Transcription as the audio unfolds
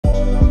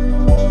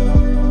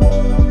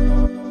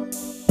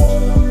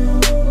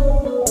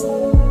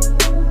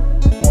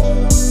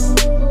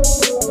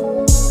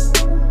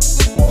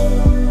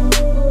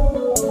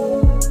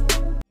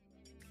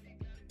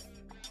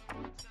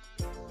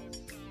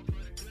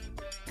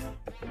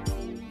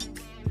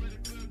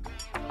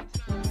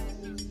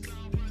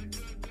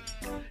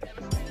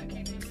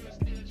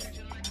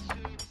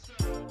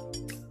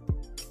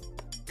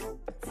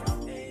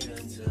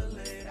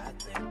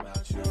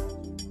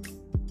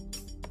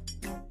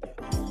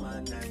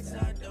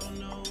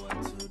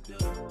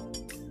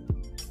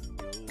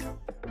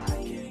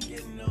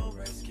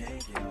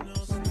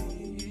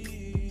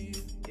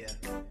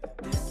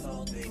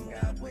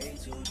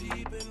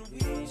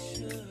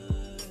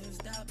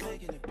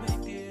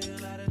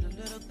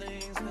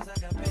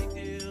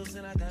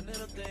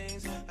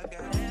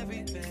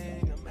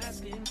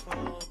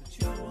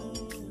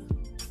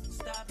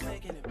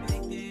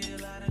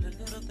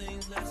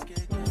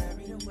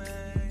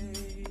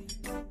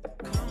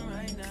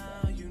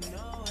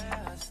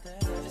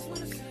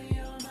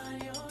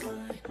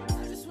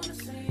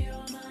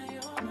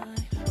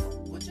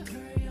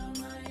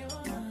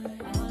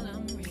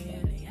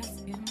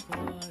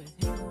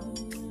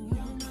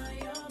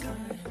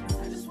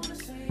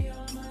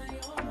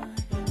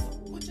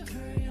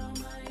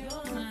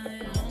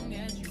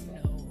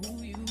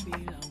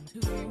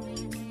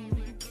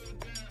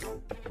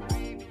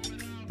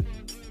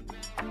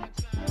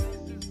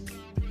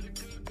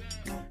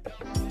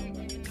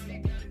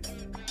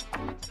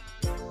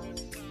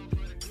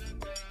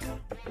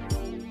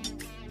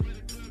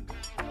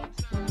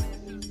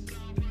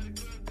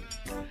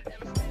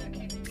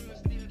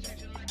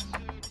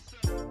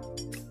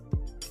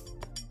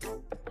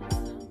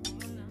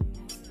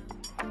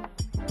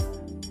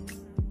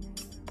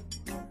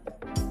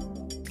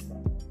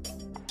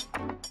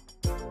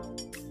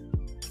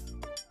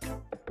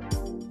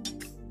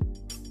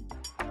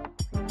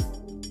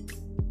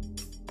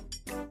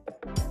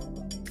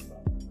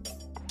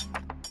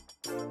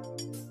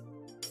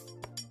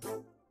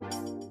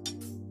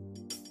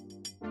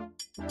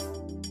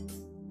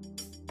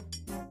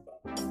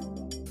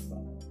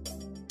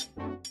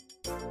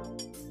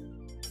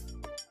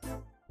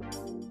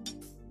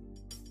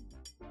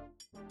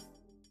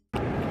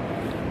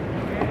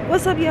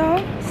What's up, y'all?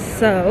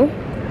 So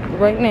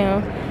right now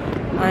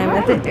I'm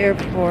at the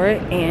airport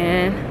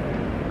and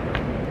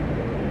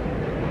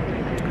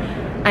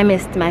I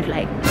missed my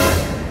flight.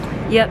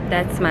 Yep,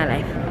 that's my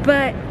life.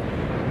 But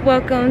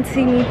welcome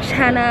to my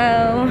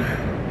channel.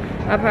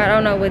 I probably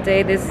don't know what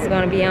day this is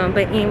gonna be on,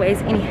 but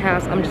anyways, anyhow,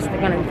 so I'm just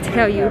gonna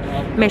tell you,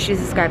 make sure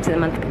you subscribe to the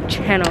monthly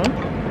channel.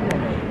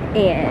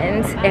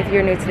 And if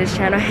you're new to this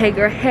channel, hey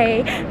girl,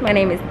 hey, my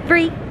name is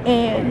Bree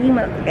and you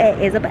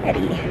motherfucker is a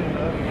baddie.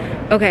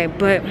 Okay,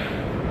 but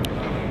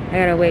I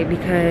gotta wait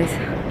because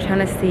I'm trying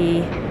to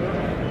see.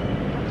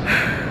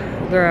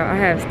 Girl, I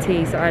have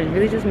tea, so I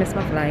really just missed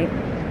my flight,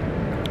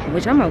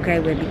 which I'm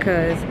okay with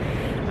because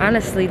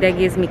honestly that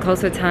gives me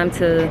closer time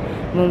to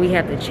when we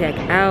have to check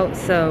out.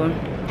 So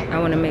I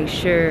want to make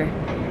sure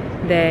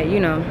that,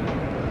 you know,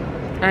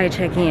 I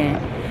check in.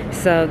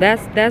 So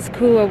that's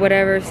cool or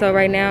whatever. So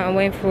right now I'm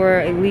waiting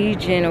for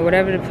Allegiant or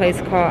whatever the place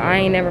called. I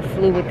ain't never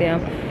flew with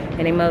them,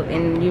 and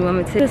you want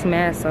me to, this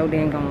mask so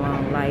dang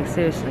long, like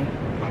seriously,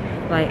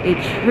 like it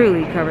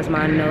truly covers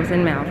my nose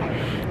and mouth.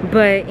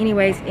 But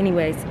anyways,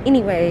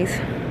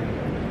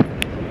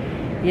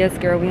 yes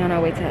girl, we on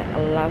our way to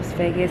Las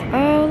Vegas.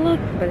 Oh look,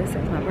 but it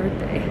says my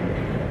birthday,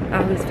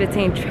 August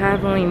 15th,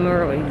 traveling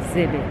mural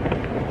exhibit.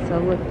 So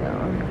look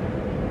y'all,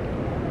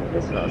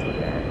 this is what I was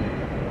looking at,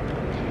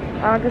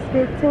 August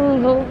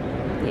 15th. Oh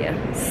yeah.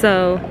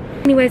 So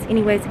anyways,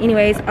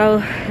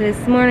 oh,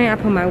 this morning I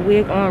put my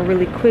wig on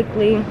really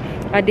quickly.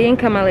 I didn't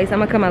cut my lace. I'm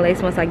gonna cut my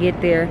lace once I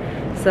get there.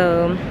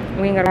 So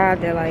we ain't gonna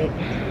arrive at like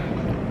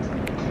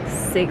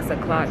 6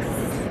 o'clock.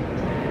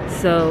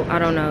 So I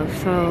don't know.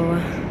 So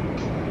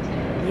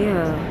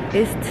yeah,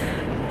 it's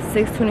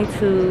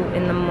 6:22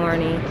 in the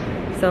morning.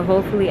 So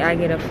hopefully I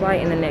get a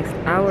flight in the next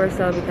hour or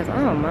so, because I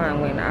don't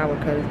mind waiting an hour,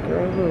 because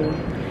girl, who?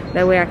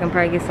 That way I can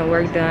probably get some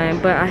work done.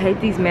 But I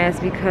hate these masks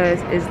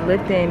because it's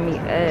lifting me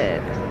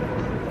up.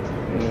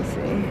 Let me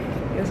see.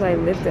 It's like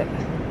lifted.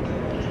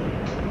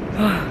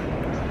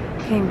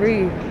 Can't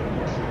breathe.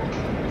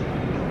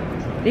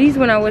 These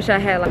one I wish I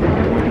had. Like,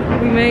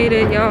 we made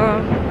it,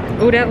 y'all.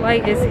 Oh, that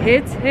light is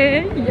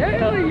hitting.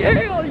 Yeah.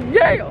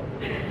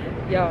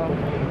 Y'all.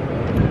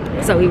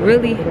 So we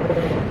really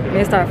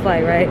missed our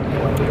flight, right?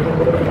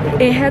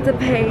 It had to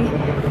pay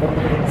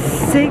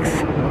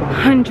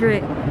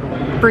 $600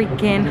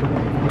 freaking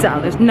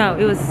dollars. No,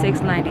 it was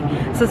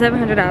 $690. So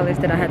 $700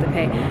 that I had to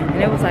pay,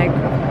 and it was like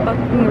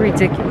fucking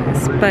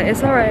ridiculous. But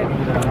it's all right.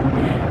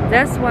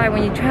 That's why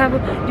when you travel,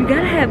 you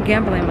gotta have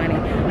gambling money,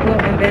 well,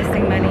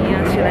 investing money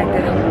and shit like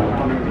that.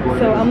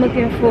 So I'm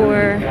looking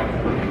for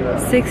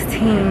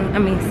 17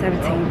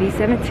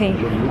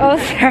 B17. Oh,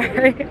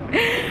 sorry.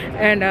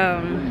 And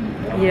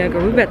yeah,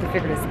 girl, we about to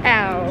figure this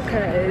out,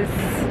 cause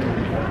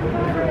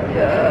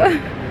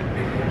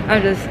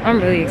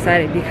I'm really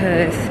excited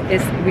because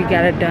we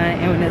got it done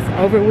and when it's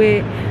over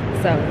with.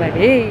 So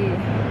baby,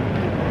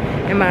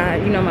 and my,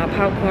 you know, my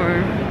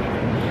popcorn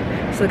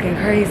is looking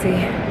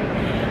crazy.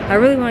 I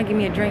really want to give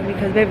me a drink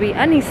because baby,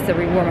 I need to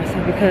reward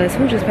myself, because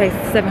who just paid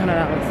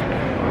 $700?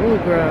 Oh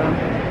girl,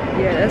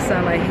 yeah, that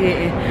sound like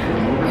hitting.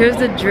 Here's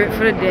the drip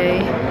for the day.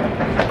 In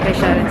case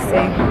y'all didn't see. I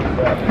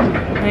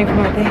ain't put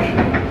my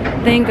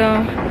thing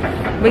on.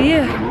 But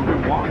yeah,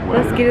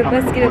 let's get it,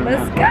 let's go.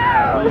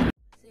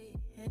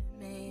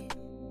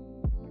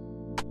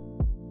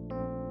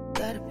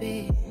 Gotta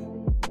be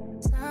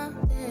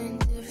something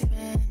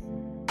different.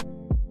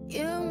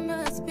 You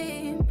must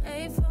be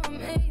made for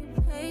me.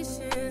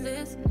 Patience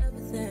is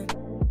everything.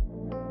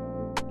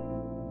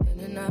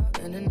 In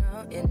and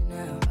out,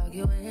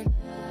 arguing,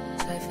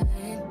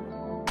 trifling,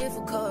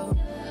 difficult.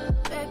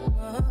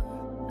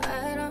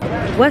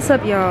 What's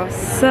up, y'all?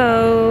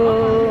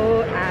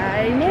 So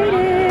I made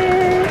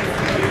it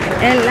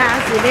in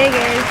Las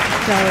Vegas.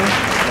 So I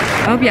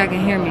hope y'all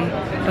can hear me.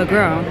 But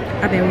girl,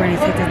 I've been wanting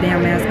to take this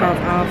damn mask off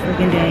all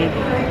freaking day.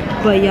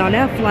 But y'all,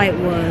 that flight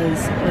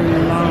was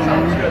long.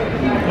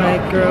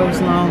 Like, girl, it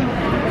was long.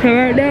 So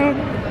right now,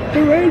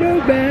 there ain't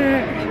no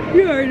bag.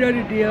 You already know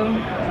the deal.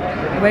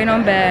 Waiting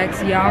on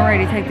bags. Y'all, I'm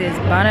ready to take this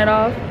bonnet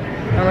off.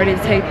 I'm ready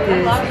to take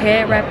this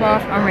head wrap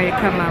off. I'm ready to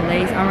cut my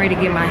lace. I'm ready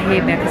to get my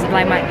head back because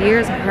like my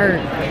ears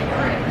hurt.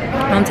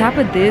 On top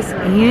of this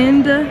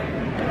and the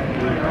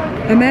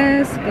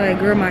mask, like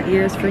girl, my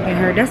ears freaking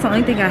hurt. That's the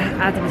only thing I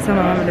have to be telling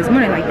my mama this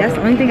morning. Like that's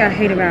the only thing I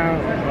hate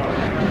about.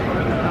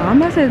 I'm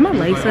gonna say it's my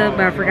lace up,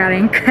 but I forgot I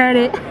didn't cut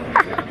it.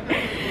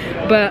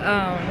 But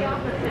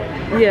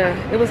yeah,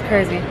 it was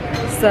crazy.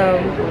 So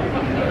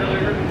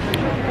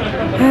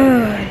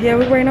yeah,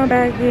 we're waiting on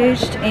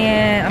baggage,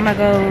 and I'm gonna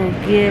go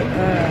get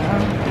an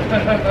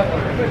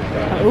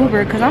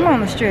Uber because I'm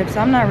on the strip,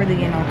 so I'm not really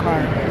getting no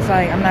car. It's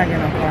like I'm not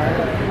getting no car,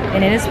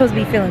 and then it's supposed to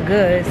be feeling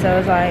good, so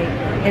it's like,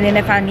 and then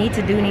if I need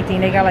to do anything,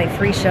 they got like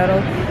free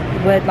shuttle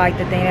with like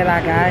the thing that I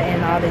got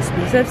and all this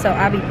stuff, so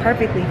I'll be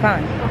perfectly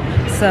fine.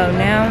 So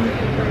now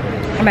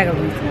I'm gonna go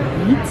get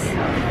some eat.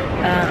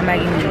 I'm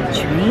gonna get me a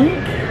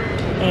drink,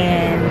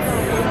 and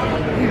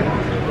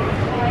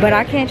But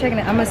I can't check in.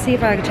 I'm gonna see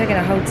if I can check in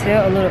a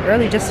hotel a little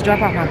early just to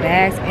drop off my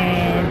bags.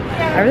 And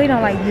I really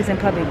don't like using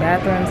public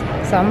bathrooms,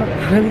 so I'm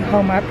gonna really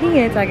hold my pee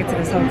until I get to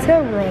this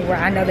hotel room where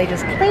I know they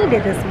just cleaned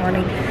it this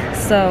morning.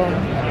 So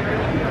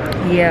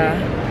yeah,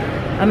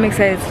 I'm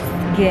excited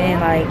to get in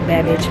like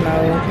bad bitch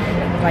mode,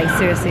 like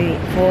seriously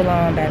full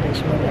on bad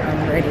bitch mode.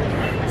 I'm ready.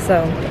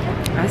 So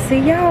I'll see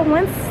y'all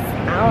once.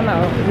 I don't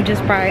know.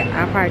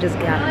 I probably just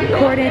got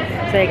recorded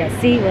so they can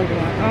see what's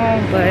going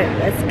on. But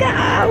let's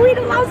go. We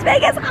to Las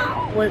Vegas.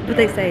 Oh, what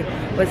they say?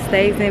 What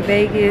stays in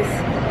Vegas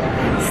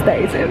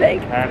stays in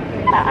Vegas.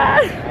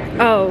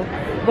 Oh,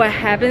 what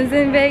happens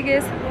in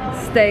Vegas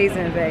stays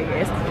in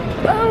Vegas.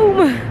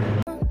 Boom.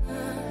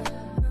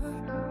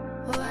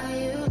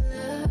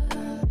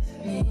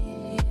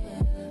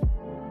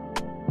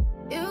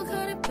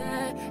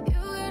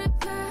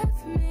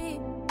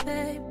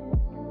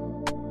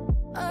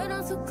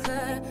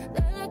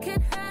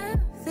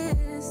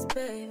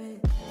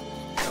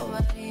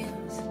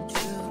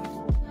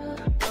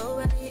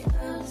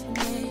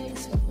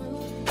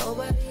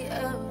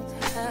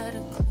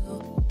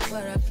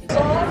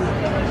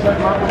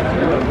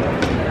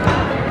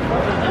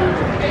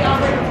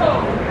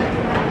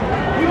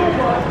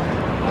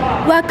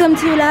 Welcome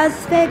to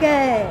Las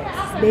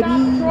Vegas, baby.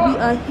 We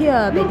are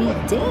here, baby.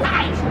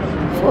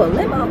 Damn, for a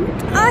limo.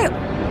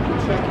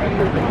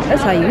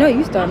 That's how you know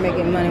you start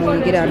making money when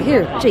you get out of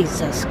here.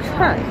 Jesus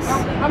Christ.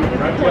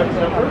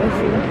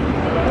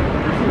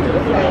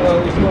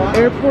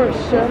 Airport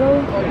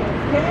shuttle?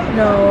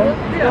 No.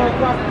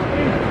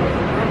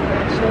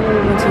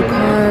 Shuttle, rental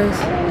cars.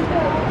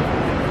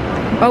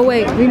 Oh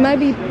wait, we might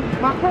be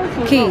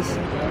Keys.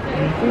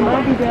 We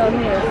might be down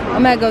here.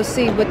 I'm gonna go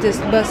see what this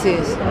bus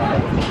is.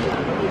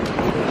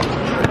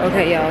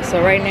 Okay, y'all.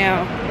 So right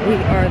now we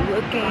are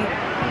looking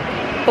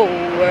for.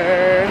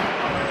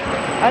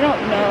 I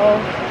don't know.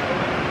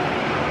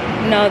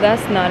 No,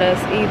 that's not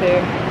us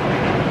either.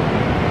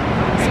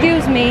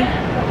 Excuse me.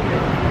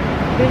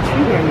 Bitch,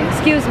 you hear me?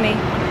 Excuse me.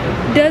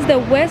 Does the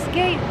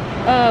Westgate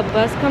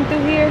bus come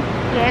through here?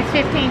 Yeah, it's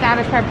 $15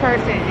 per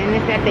person, and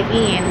it's at the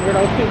end where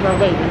those people are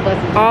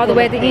waiting. All the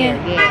way at the end?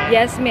 Yeah.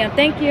 Yes, ma'am.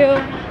 Thank you.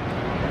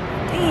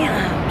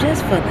 Damn,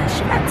 just for the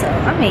shuttle.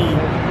 I mean,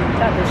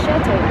 the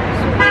shuttle.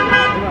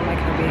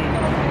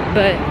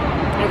 But,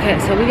 okay,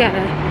 so we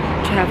gotta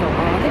travel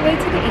all the way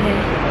to the end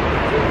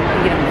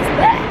and get on this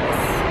bus.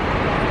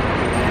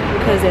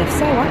 Because if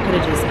so, I could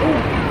have just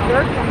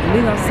Ubered.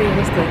 We're gonna see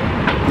what's the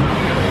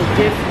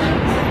difference.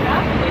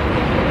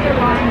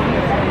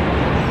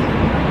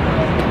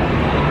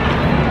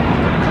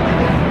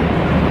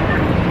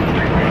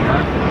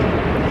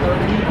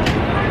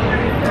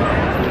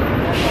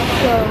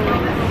 So,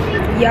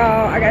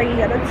 y'all, I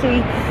gotta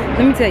see.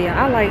 Let me tell you,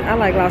 I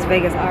like Las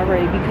Vegas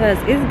already because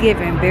it's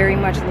giving very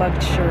much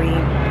luxury,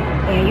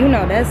 and you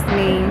know that's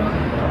me.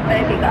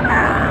 Baby,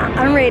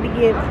 I'm ready to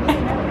get.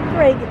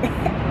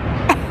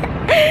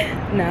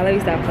 Nah, let me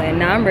stop playing.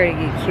 Nah, I'm ready to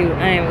get cute.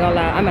 I ain't gonna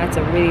lie. I'm about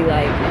to really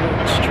like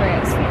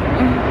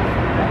transform.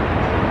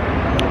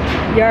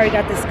 You already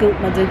got the scoop,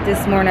 my Duke,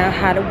 this morning.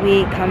 How the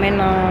wig coming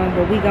on,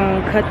 but we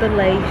gonna cut the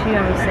lace. You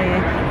know what I'm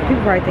saying?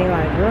 People probably think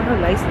like, girl, her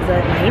lace is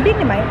up.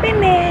 My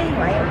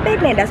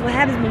business. That's what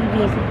happens when you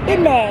be in some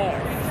business.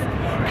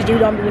 Cause you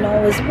don't even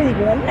know what's really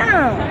going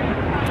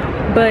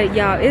on. But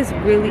y'all, it's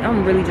really,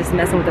 I'm really just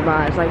messing with the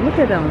vibes. Like, look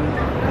at them.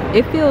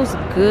 It feels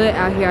good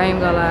out here. I ain't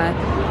gonna lie.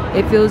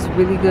 It feels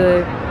really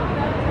good.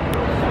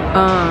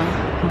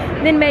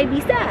 Then maybe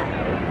stop.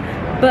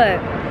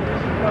 But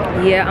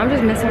yeah, I'm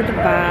just messing with the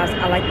vibes.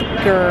 I like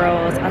the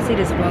girls. I see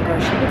this one girl.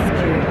 She looks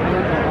cute.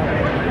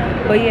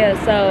 But yeah,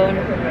 so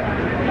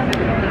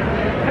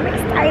I'm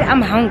excited.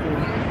 I'm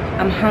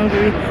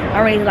hungry.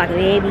 I'm ready to like a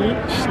little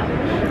bitch.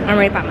 I'm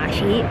ready to pop my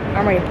shit.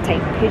 I'm ready to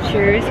take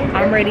pictures.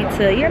 I'm ready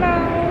to, you know,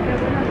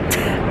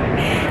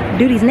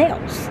 do these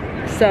nails.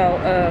 So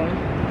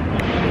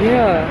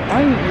yeah,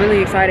 I'm really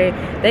excited.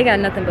 They got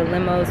nothing but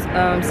limos.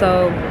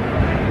 So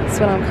that's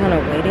what I'm kind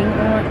of waiting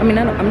on. I mean,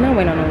 I'm not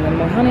waiting on a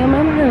limo, honey. I'm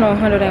waiting on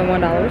 $101.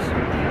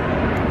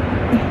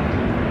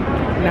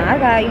 Now I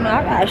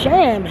got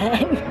shame,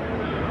 man.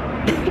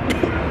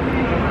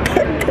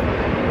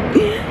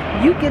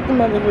 You get the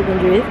motherfucking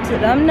drift.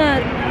 I'm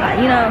not,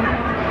 you know,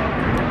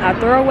 I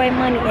throw away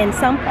money in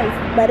some places,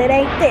 but it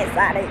ain't this.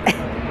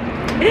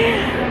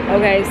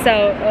 Okay,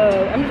 so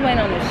I'm just waiting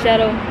on the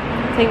shuttle.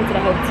 Take me to the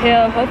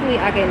hotel. Hopefully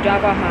I can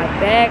drop off my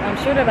bag. I'm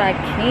sure that I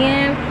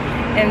can.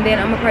 And then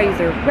I'm gonna probably use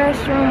their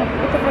restroom.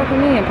 What the fuck you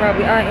mean?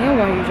 Probably I am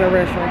gonna use your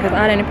restroom because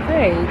I didn't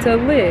pay to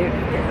live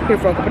here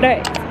for a couple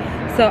days.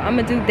 So I'm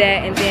gonna do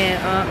that, and then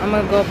I'm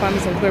gonna go find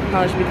me some clear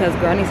polish because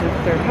girl, I need some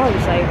clear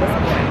polish. Like, what's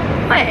going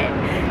on?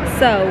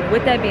 So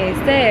with that being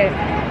said,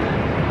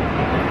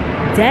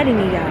 Daddy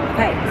need out of my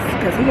face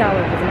because he all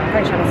over my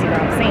face trying to see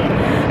what I'm saying.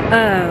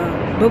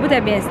 But with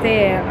that being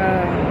said,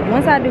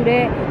 once I do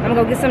that, I'm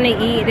gonna go get something to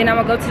eat. Then I'm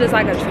gonna go to this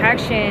like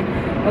attraction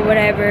or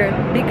whatever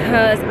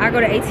because I go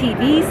to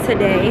ATVs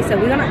today. So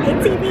we're gonna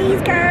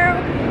ATVs, girl.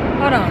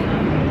 Hold on.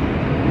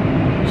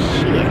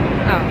 Shit.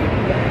 Oh.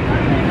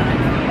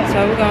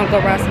 So we're gonna go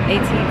ride some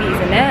ATVs,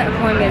 and that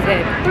appointment is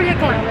at 3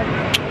 o'clock.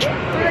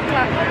 3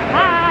 o'clock.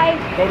 Hi.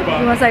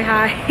 You wanna say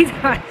hi?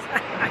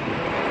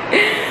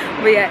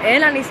 But yeah,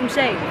 and I need some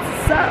shades.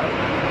 So,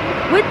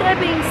 with that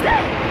being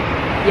said,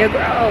 your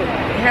girl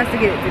has to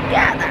get it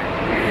together.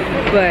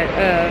 But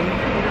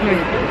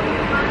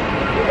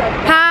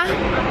huh?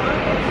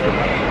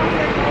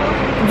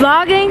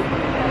 Vlogging?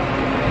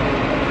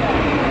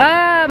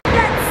 That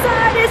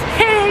side is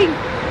hitting.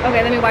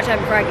 Okay, let me watch out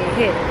before I get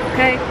hit.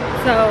 Okay,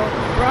 so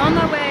we're on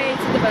our way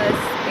to the bus,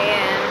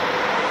 and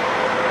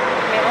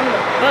we're on the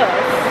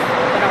bus,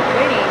 but I'm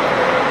waiting.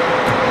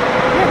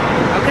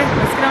 Yeah. Okay,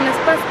 let's get on this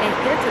bus and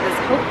head to this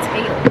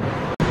hotel.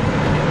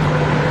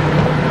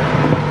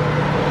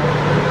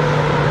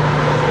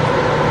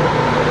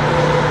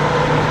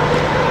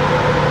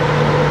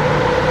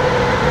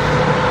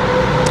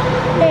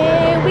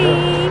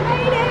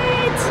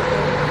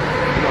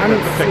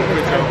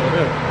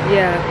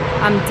 Yeah,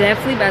 I'm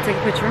definitely about to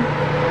take a picture.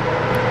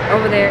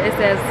 Over there, it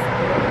says,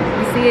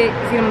 you see it?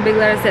 You see them big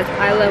letters? It says,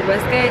 I love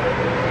Westgate.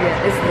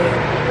 Yeah, it's lit.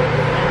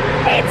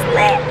 It's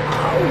lit!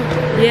 Oh!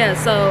 Yeah,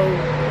 so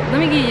let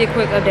me give you a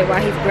quick update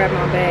while he's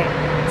grabbing my bag.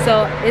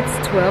 So it's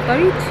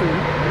 12:32,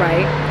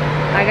 right?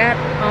 I got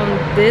on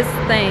this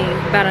thing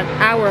about an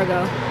hour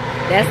ago.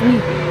 That's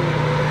me.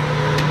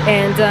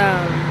 And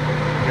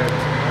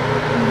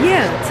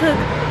yeah, took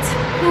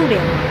 2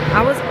 days.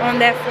 I was on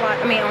that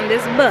flight, on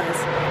this bus,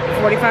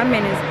 45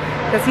 minutes,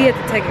 because he had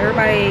to take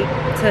everybody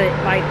to,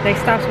 like, they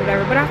stops or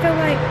whatever. But I feel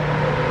like,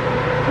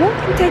 why don't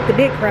you take the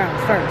big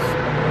crowds first?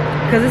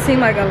 Because it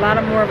seemed like a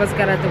lot of more of us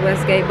got at the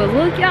Westgate. But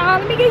look,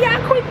 y'all, let me get y'all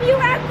a quick view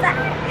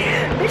outside.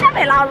 Bitch, I'm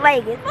in Las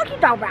Vegas. What you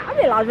talking about? I'm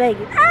in Las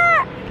Vegas.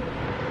 Ah!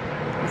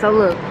 So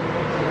look.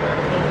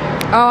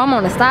 Oh, I'm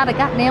on the side of the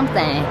goddamn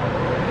thing.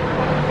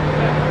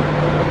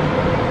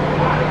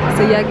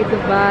 So y'all get the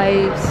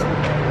vibes.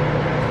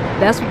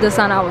 That's what the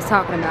sun I was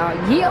talking about.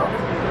 Yeah.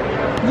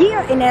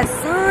 Yeah, in that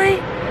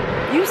sun.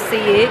 You see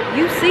it.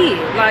 You see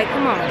it. Like,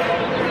 come on.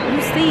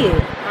 You see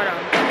it. Hold on.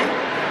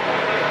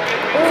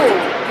 Oh,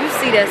 you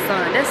see that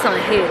sun. That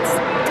sun hits.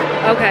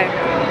 Okay.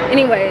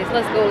 Anyways,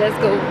 let's go. Let's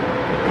go.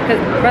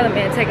 Because brother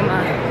man taking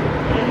my...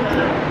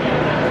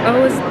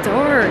 Oh, it's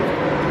dark.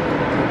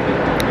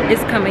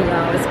 It's coming,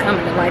 y'all. It's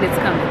coming. The light is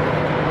coming.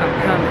 I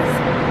promise.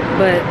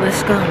 But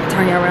let's go.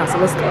 Turn y'all around. So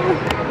let's go.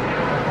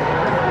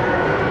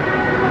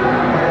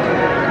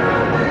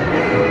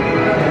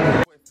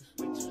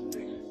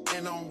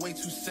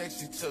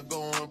 To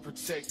go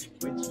unprotected,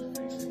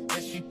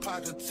 and she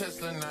popped a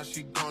Tesla, now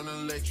she gonna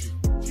let you.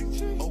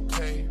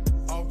 Okay,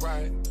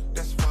 alright,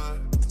 that's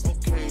fine.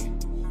 Okay,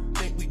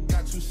 think we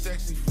got too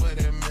sexy for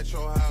that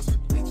metro housing.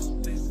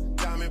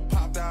 Diamond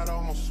popped out,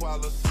 almost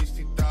swallowed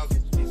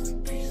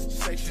 60,000.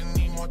 Section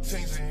need more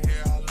things in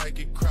here. I like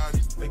it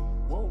crowded.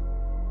 Whoa,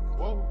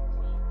 whoa,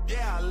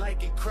 yeah, I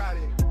like it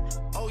crowded.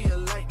 Oh, you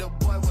like the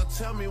boy? Well,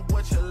 tell me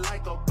what you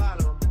like about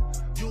him.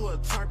 You a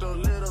turned a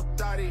little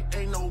thotty,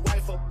 ain't no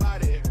wife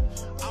about it.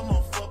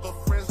 I'ma fuck her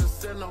friends and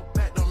send them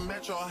back to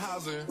metro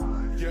housing.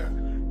 Yeah.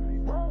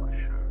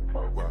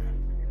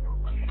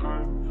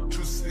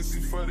 Too sexy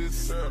for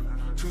this girl,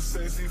 too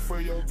sexy for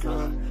your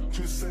girl,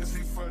 too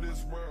sexy for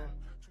this world.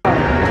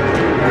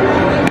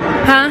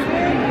 Huh?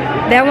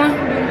 That one?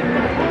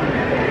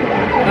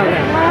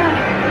 Okay.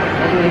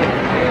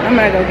 I'm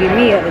gonna go get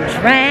me a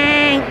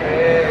drink.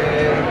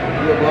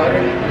 You a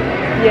blogger?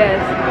 Yes.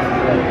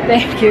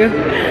 Thank you.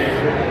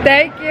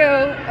 Thank you.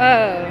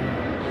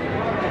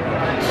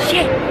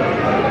 Shit.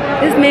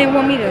 This man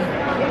want me to.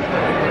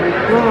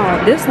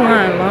 Wow, this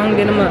line long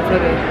than a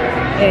motherfucker.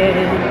 And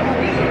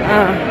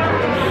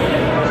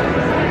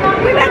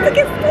we about to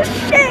get this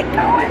shit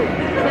going.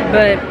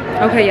 But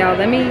okay, y'all.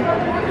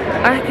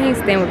 I can't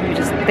stand when people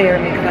just stare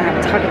at me because I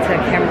have talking to the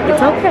camera.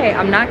 It's okay.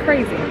 I'm not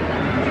crazy.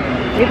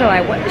 People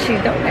are like, what is she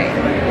doing?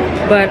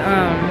 But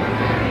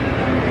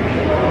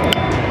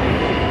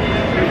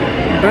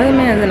brother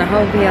man's in a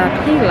whole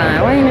VIP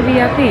line. Why ain't a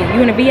VIP?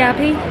 You in a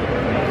VIP?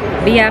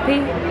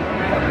 VIP?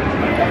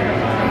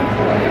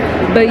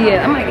 But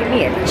yeah, I'm gonna get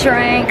me a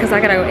train because I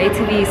gotta go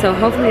ATV. So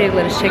hopefully they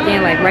let us check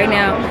in. Like right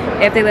now,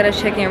 if they let us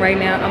check in right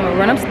now, I'm gonna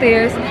run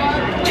upstairs,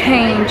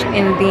 change,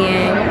 and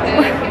then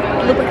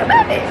look like a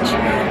bad bitch.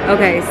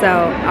 Okay,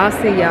 so I'll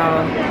see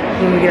y'all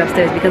when we get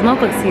upstairs because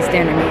motherfuckers keep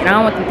staring at me and I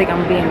don't want them to think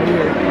I'm being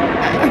weird.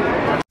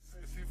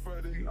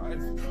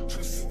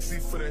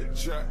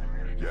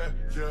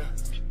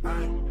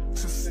 I'm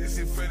too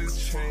sexy for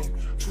this chain,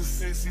 too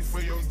sexy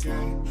for your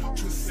game,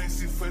 too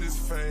sexy for this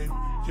fame.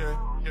 Yeah,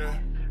 yeah.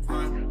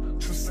 I'm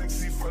too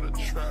sexy for the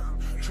trap,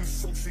 too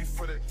sexy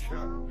for that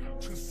cap,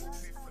 too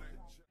sexy for that.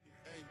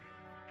 Hey,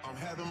 I'm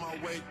having my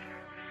way.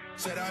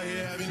 Said out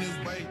here having this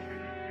bait,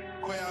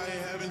 way out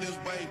here having this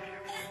bait,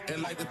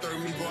 and like the third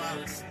me go out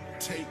and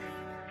take.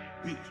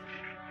 Bitch,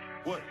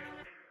 what?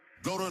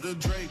 Go to the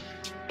Drake.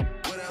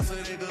 What else are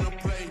they gonna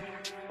play?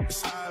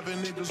 It's how the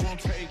niggas won't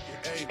take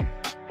it. Hey.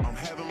 I'm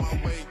having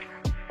my way.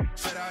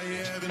 Said out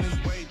here having this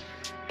weight.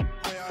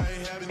 Way out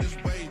here having this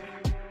weight.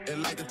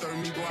 And like the third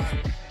me go out.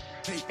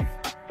 Hey.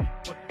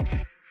 What?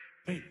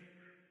 Hey.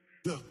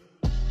 Look.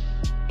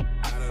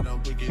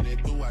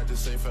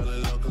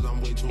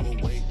 way to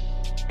awake.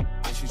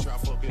 And she try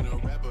fucking a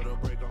rapper to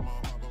break on my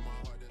heart, but my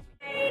heart.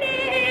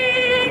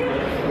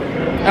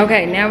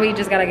 Okay, now we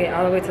just gotta get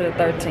all the way to the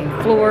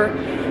 13th floor.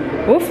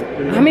 Oof.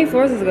 How many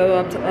floors does it go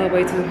up to all the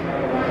way to?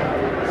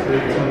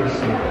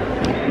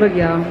 Look,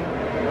 y'all.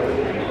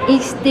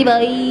 It's the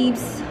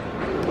babes.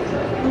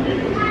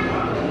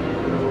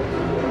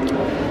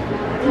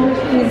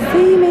 Can you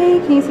see me?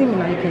 Can you see me?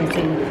 No, you can't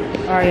see me.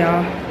 Alright,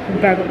 y'all.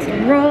 We back up to the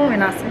room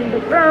and I see the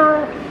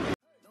girl.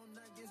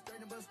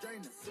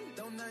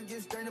 Don't not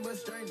get strained but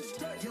strained.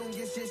 You don't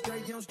get shit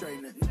straight, you don't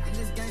straighten it. In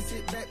this game,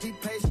 sit back, be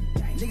patient.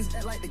 Niggas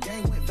act like the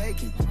game went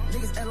vacant.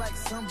 Niggas act like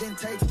some been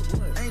taken.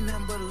 Ain't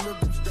nothing but a little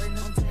bit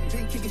straightening.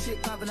 Been kicking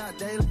shit, popping out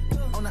daily.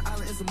 On the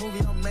island, it's a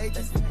movie I'm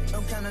making.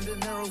 I'm kind of De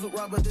Niro's with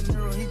Robert De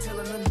Niro. He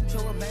telling them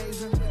intro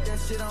amazing. Put that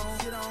shit on.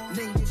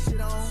 Nigga get shit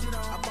on.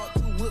 I bought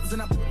 2 whips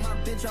and I put my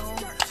bitch on.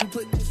 She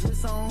put this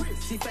wrist on.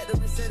 She fat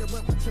and said it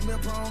went with trim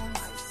and prongs.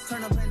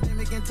 Turn a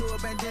pandemic into a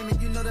pandemic.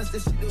 You know that's the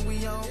shit that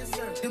we on.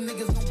 Them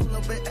niggas gon' pull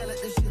up and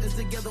let this shit is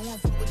together. Won't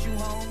fuck with you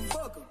home.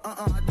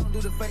 I don't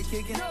do the fake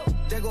kicking.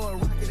 There go a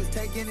rocket, is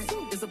taking it.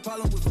 It's a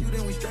problem with you,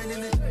 then we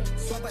straightening it.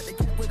 Swap out the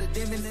cap with a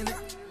demon in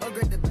it.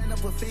 Upgrade the band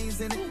up with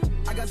fiends in it.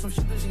 I got some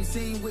shooters you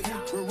seen with me.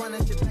 We're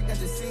running shit back, got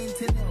the scene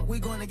tinted. We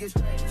gonna get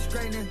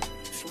straightening,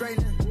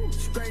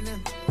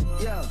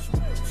 yeah.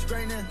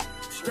 Straightening,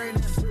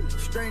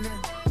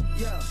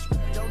 yeah.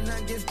 Don't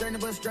not get strained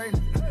but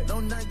straightening.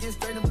 Don't not get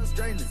strained but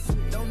straightening.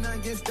 Don't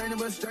not get strained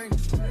but straightening.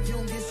 You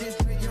don't get shit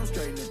straight, you don't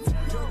straighten it.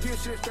 You don't get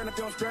shit straight if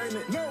you don't straighten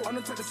it. No, I'm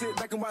gonna take the shit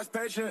back and watch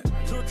patient.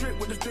 Do a trick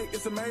with the stick,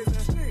 it's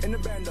amazing. In the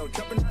bando,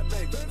 chopping that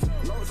bacon.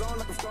 Lows on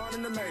like I'm starting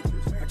in the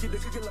matrix. I keep the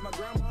cookie like my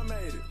grandma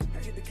made it. I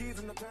get the keys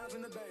and the pounds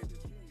and the babies.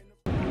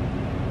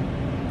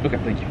 Okay,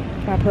 thank you.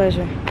 My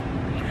pleasure.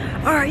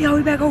 Alright, y'all,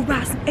 we back over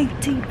by some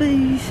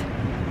ATVs.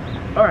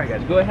 Alright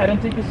guys, go ahead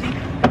and take a seat.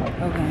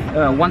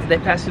 Okay. Once they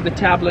pass you the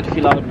tablet,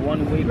 fill out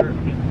one waiver.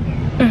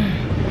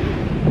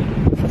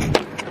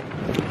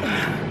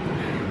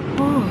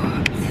 Oh,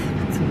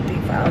 too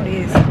deep for all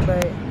this,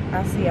 but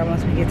I'll see y'all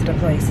once we get to the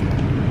place.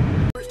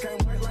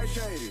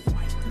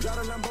 Got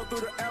a Lambo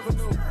through the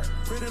avenue.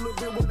 Pretty little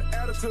bit with the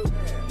attitude.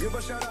 Give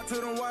a shout out to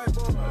them white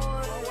boys.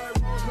 All white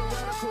boys, no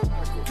radical.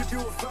 Keep you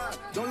a fight,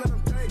 don't let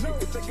them take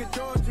it. If they get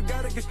yours, you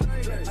gotta get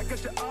straight. I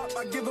got your op,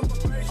 I give them a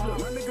facelift.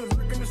 My niggas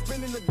working and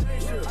spending the day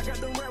shift. I got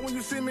them right when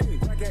you see me.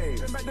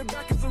 And back to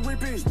back, it's a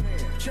repeat.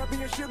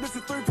 Championship, it's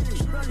a 3-piece.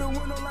 Shoot out the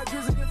window like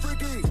Drizzy and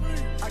Freaky.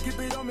 I keep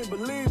it on me,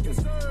 believe me.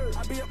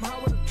 I be up high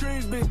where the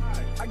trees be.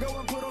 I go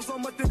and put on so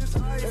much of this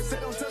ice. They say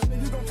don't touch me,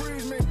 you gon'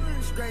 freeze me.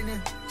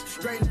 Straightening,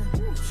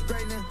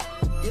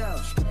 yeah.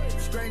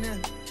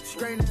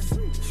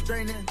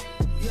 Straightening,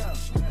 yeah.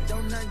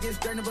 Don't not get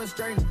strained but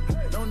straightening.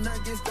 Don't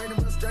not get strained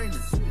but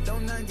straightening.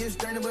 Don't not get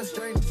strained but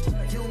straightening.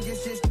 You don't get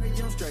shit straight,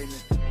 you don't straighten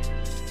it.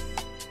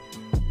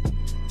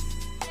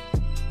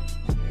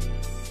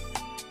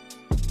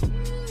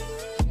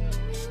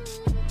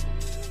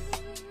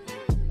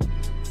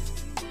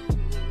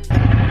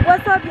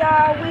 What's up,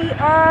 y'all? We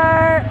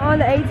are on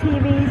the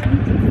ATVs. We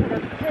just did a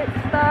pit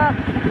stop.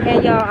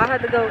 And y'all, I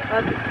had to go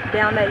up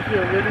down that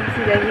hill. Did you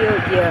see that hill?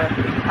 Yeah.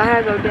 I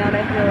had to go down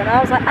that hill. And I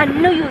was like, I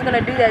knew you was going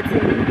to do that to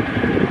me.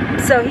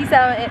 So he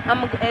said,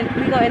 we're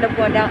going to end up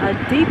going down a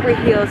deeper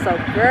hill. So,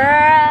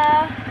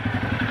 girl.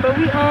 But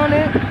we on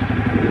it.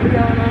 We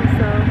on them.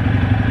 So,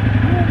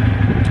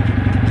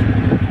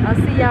 yeah. I'll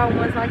see y'all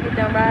once I get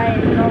done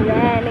riding. You know,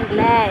 riding and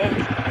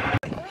gliding.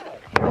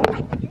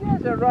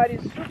 The ride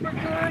is super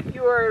good.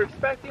 You are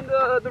respecting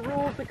the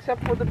rules,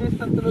 except for the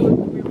distance, a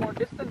little bit more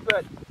distant,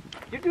 but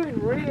you're doing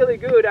really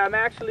good. I'm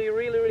actually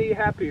really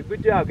happy.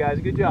 Good job,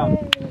 guys. Good job.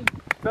 Yay.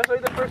 Especially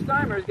the first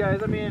timers,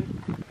 guys. I mean,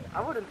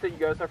 I wouldn't say you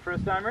guys are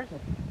first timers.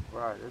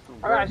 Right.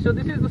 Alright, so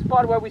this is the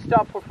spot where we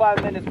stop for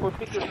 5 minutes for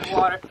pictures in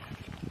water.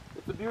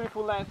 It's a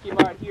beautiful landscape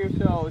out here,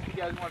 so if you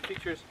guys want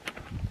pictures,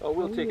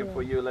 we'll take them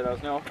for you. Let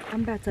us know.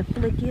 I'm about to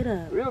flick it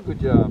up. Real good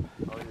job.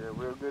 Oh yeah,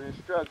 real good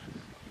instructions.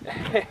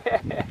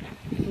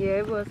 Yeah,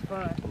 it was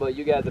fun. But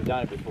you guys have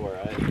done it before,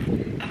 right?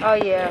 Oh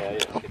yeah.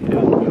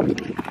 Yeah.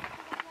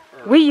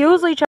 We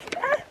usually try.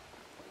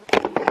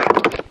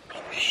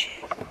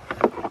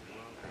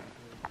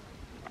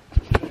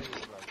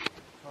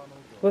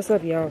 What's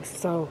up, y'all?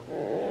 So,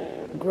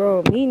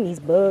 girl, me and these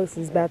bugs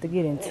is about to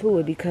get into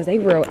it because they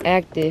real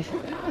active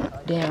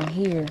down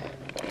here.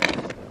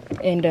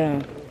 And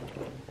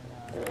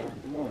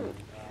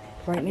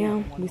right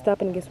now we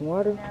stopping to get some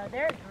water. No,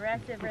 they're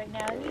aggressive right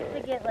now. It needs to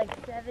get like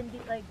 70,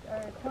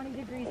 or 20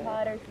 degrees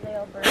hotter so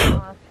they'll burn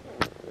off.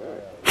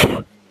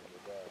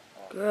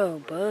 Girl,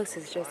 bugs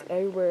is just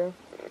everywhere.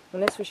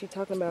 And that's what she's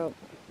talking about.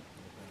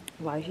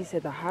 Like she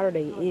said, the hotter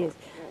they is,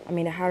 I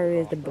mean, the hotter it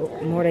is, the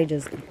more they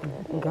just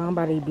gone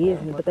by their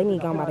business. But they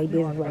need gone by their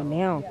business right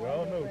now.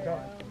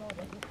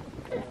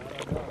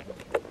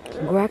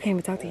 Girl, I can't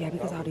even talk to y'all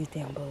because of all these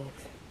damn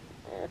bugs.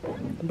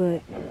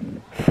 But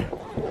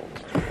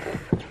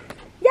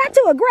y'all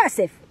too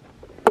aggressive.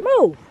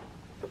 Move.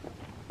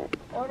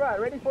 All right,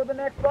 ready for the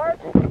next part?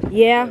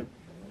 Yeah.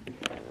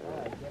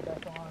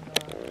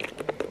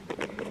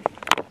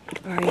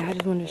 Alright, I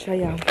just wanted to show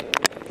y'all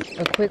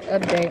a quick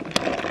update.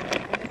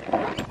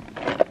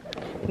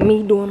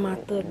 Me doing my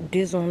thug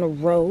diz on the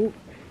road.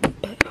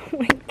 Oh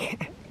my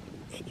god,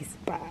 these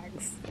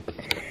bugs.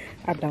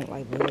 I don't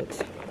like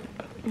bugs.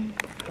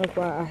 That's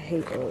why I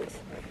hate bugs.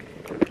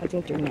 I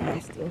think they're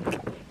nasty.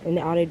 And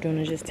all they're doing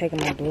is just taking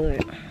my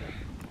blood.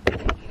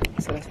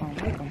 So that's why I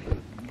like them.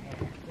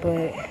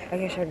 But I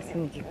guess y'all can see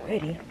me get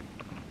ready.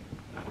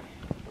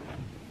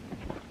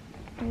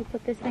 Can you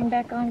put this thing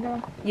back on,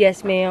 girl?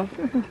 Yes, ma'am.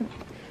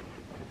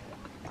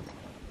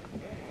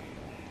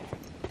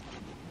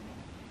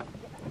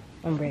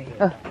 I'm ready.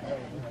 Oh.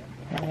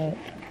 Alright.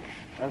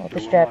 Hold the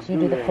straps, you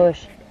do the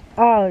push.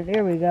 Oh,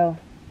 there we go.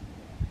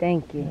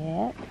 Thank you.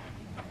 Yep.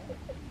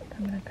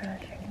 Coming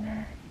across your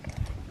neck.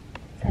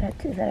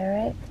 Is that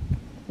alright?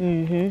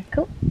 Mm-hmm.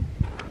 Cool.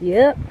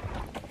 Yep.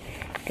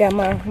 Got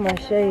my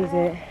shades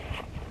at.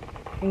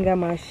 And got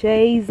my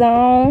shades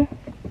on.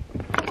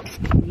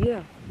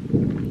 Yeah.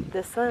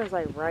 The sun is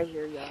like right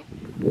here, y'all.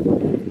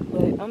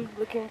 But I'm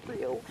looking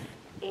real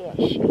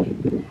ashy.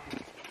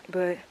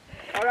 But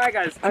Alright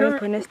guys, I'm gonna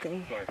put this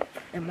thing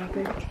in my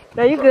face.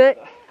 No, you good.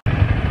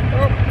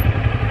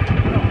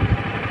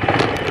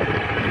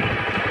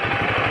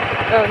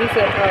 Oh, he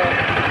said,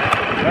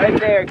 right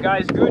there,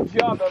 guys. Good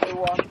job,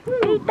 everyone.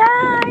 he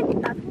died.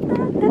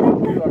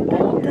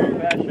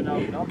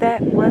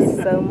 That was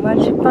so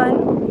much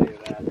fun.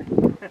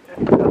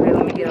 Okay,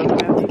 let me get over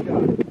now.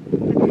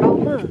 Oh,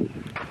 look.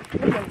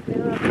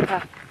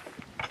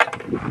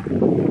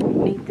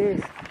 Need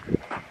this.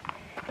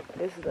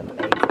 This is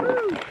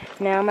amazing.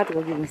 Now I'm about to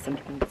go get me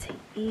something to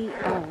eat.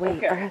 Oh,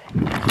 wait. Okay.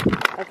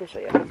 I can show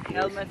you.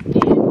 Helmet and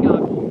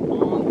goggles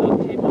on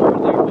the table over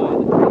there.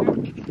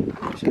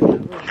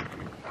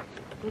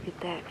 Look at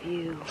that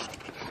view.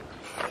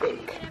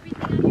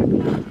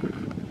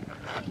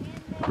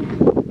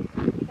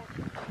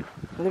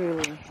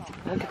 Literally.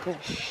 Look at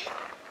this.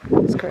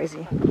 It's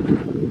crazy.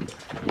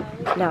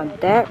 Now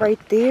that right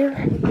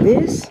there,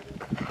 this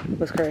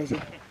was crazy.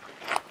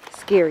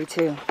 Scary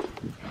too.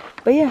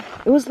 But yeah,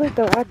 it was lit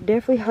though. I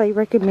definitely highly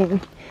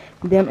recommend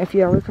them if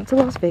you ever come to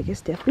Las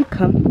Vegas. Definitely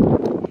come.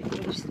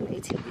 There's some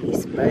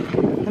ATVs, but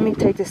let me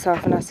take this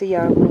off and I'll see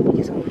y'all when we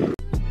get some.